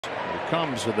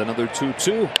comes with another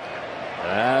 2-2.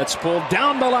 That's pulled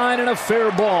down the line and a fair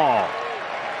ball.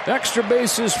 Extra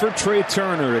bases for Trey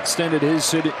Turner, extending his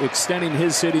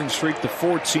hitting streak to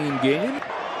 14 games.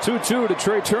 2-2 to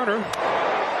Trey Turner.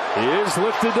 He is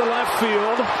lifted to left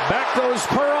field. Back goes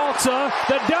Peralta.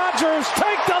 The Dodgers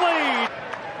take the lead.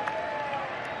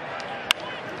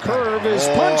 Curve is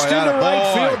punched into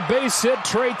right field. Base hit,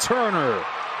 Trey Turner.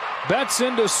 Betts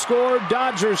in to score.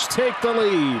 Dodgers take the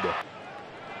lead.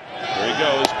 There he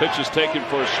goes. Pitch is taken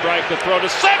for a strike. The throw to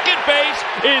second base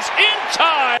is in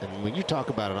time. And when you talk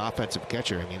about an offensive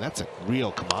catcher, I mean, that's a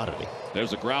real commodity.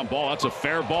 There's a ground ball. That's a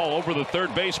fair ball over the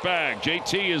third base bag.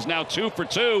 JT is now 2 for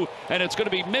 2, and it's going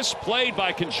to be misplayed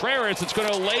by Contreras. It's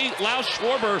going to allow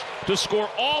Schwarber to score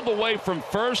all the way from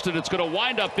first, and it's going to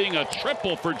wind up being a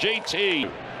triple for JT.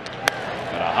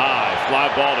 And a high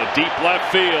fly ball to deep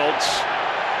left field.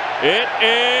 It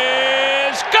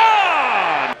is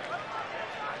gone!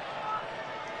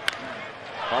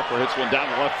 Harper hits one down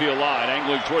the left field line,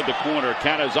 angling toward the corner.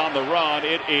 Canna's on the run.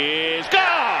 It is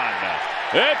gone!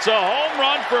 It's a home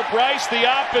run for Bryce the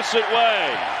opposite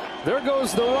way. There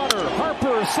goes the runner.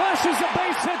 Harper slashes a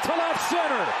base hit to left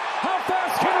center. How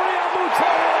fast can Realmuto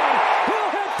run?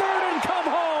 He'll hit third and come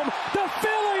home. The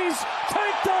Phillies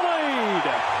take the lead.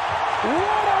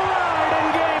 What a ride in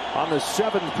game. On the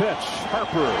 7th pitch,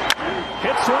 Harper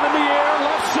hits one in the air,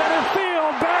 left center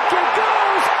field. Back it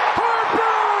goes.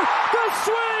 Harper, the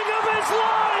swing of his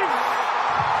life.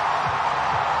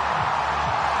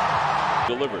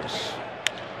 Delivers.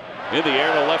 In the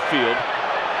air to left field.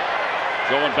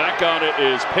 Going back on it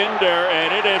is Pinder,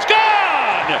 and it is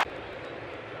gone!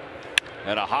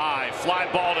 And a high fly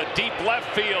ball to deep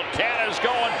left field. Canna's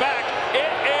going back. It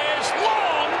is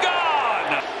long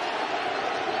gone!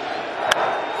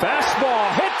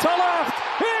 Fastball hit to left.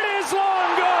 It is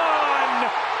long gone!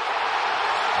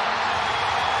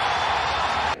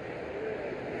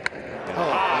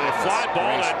 High fly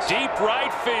ball to deep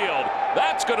right field.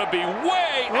 That's going to be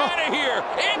way out of here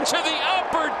into the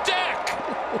upper deck.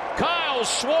 Kyle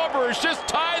Schwarber has just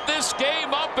tied this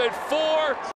game up at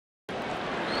 4.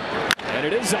 And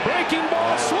it is a breaking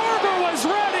ball. Schwarber was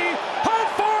ready. How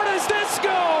far does this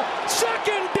go?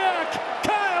 Second deck.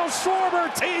 Kyle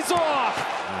Schwarber tees off.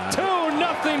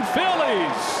 2-0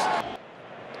 Phillies.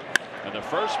 And the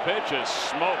first pitch is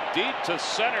smoked deep to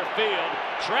center field.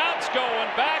 Trout's going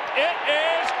back. It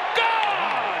is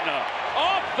gone!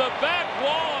 Off the back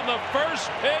wall on the first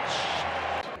pitch.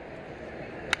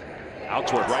 Out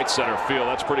toward right center field.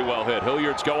 That's pretty well hit.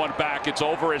 Hilliard's going back. It's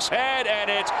over his head, and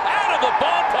it's out of the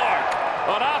ballpark.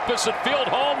 An opposite field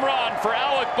home run for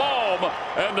Alec Bohm,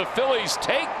 and the Phillies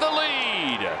take the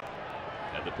lead.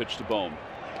 And the pitch to Bohm.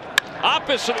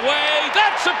 Opposite way.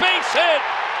 That's a base hit.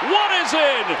 One is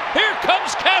in. Here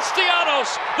comes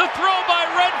Castellanos. The throw by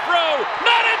Renfroe.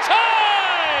 Not in time.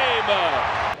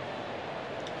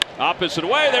 Opposite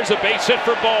way, there's a base hit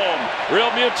for Bohm.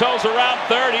 Realmuto's around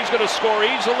third. He's going to score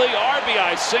easily.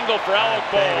 RBI single for Alec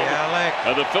Bohm.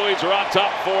 And the Phillies are on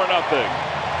top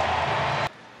 4-0.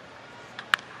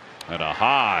 And a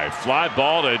high fly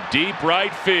ball to deep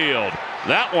right field.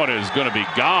 That one is going to be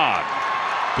gone.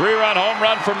 3-run home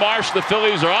run for Marsh. The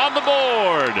Phillies are on the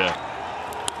board.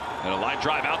 And a line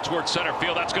drive out towards center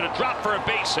field. That's going to drop for a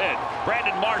base hit.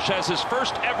 Brandon Marsh has his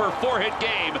first ever 4-hit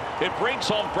game. It brings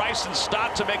home Bryson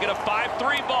Stott to make it a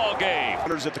 5-3 ball game.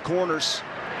 Runners at the corners.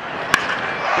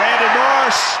 Brandon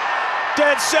Marsh,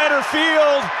 dead center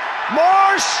field.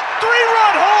 Marsh,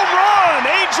 3-run home run.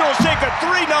 Angels take a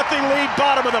 3-0 lead,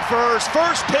 bottom of the first.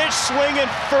 First pitch swinging,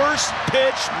 first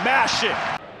pitch mashing.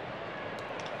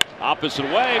 Opposite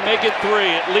way, make it 3,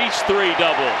 at least 3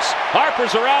 doubles.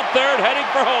 Harper's around third, heading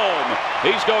for home.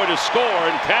 He's going to score,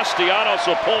 and Castellanos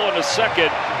will pull in a second.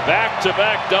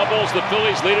 Back-to-back doubles. The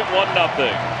Phillies lead it 1-0.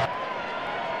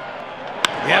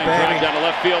 Yeah, baby. Down the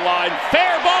left field line.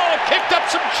 Fair ball, kicked up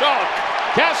some chalk.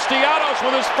 Castellanos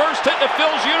with his first hit in the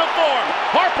Phil's uniform.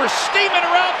 Harper steaming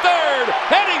around third,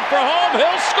 heading for home.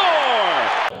 He'll score.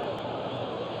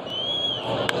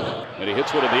 And he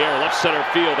hits one in the air, left center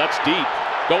field. That's deep.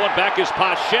 Going back is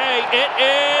Pache. It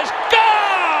is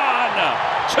gone!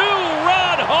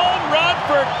 2-run home run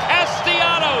for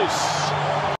Castellanos.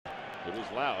 It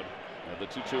was loud. And the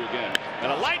 2-2 again.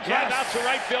 And a line drive out to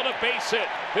right field, a base hit.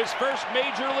 His first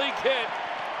major league hit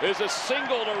is a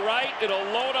single to right. It'll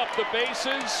load up the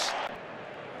bases.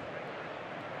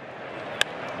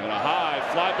 And a high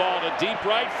fly ball to deep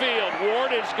right field.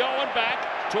 Ward is going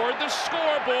back toward the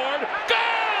scoreboard.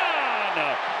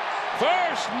 Gone!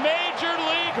 First major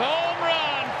league home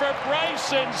run for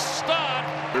Bryson Stott.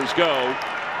 Here's go.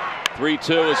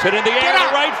 3-2 is hit in the air to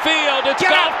right field. It's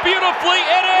golf beautifully.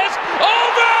 It is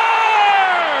over!